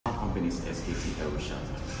company is SKTShutterAero.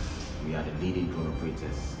 We are the leading drone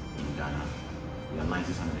operators in Ghana. We are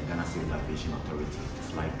licensed under the Ghana Civil Aviation Authority to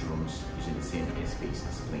fly drones using the same airspace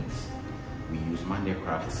as planes. We use manned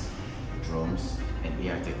aircraft, drones, and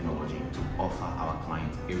AI technology to offer our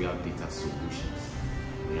clients aerial data solutions.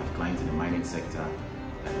 We have clients in the mining sector,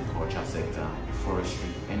 the agriculture sector, the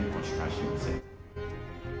forestry, and the construction sector.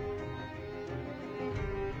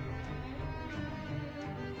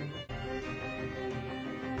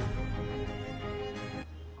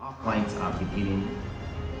 Our clients are beginning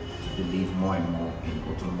to believe more and more in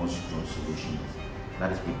autonomous drone solutions,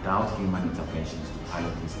 that is without human interventions to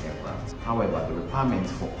pilot these aircraft. However, the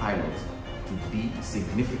requirements for pilots to be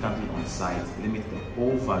significantly on site limit the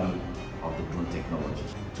whole value of the drone technology.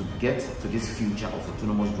 To get to this future of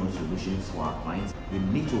autonomous drone solutions for our clients, we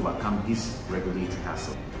need to overcome this regulatory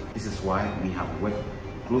hassle. This is why we have worked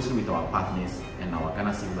closely with our partners and our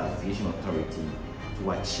Ghana Civil Aviation Authority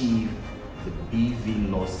to achieve the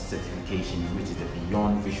BVLOS certification, which is the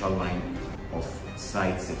Beyond Visual Line of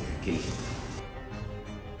Sight certification.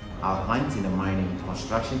 Our clients in the mining,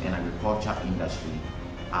 construction, and agriculture industry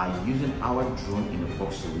are using our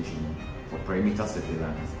drone-in-a-box solution for perimeter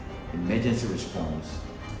surveillance, emergency response,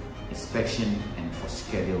 inspection, and for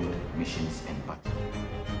scheduled missions and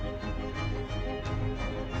patrols.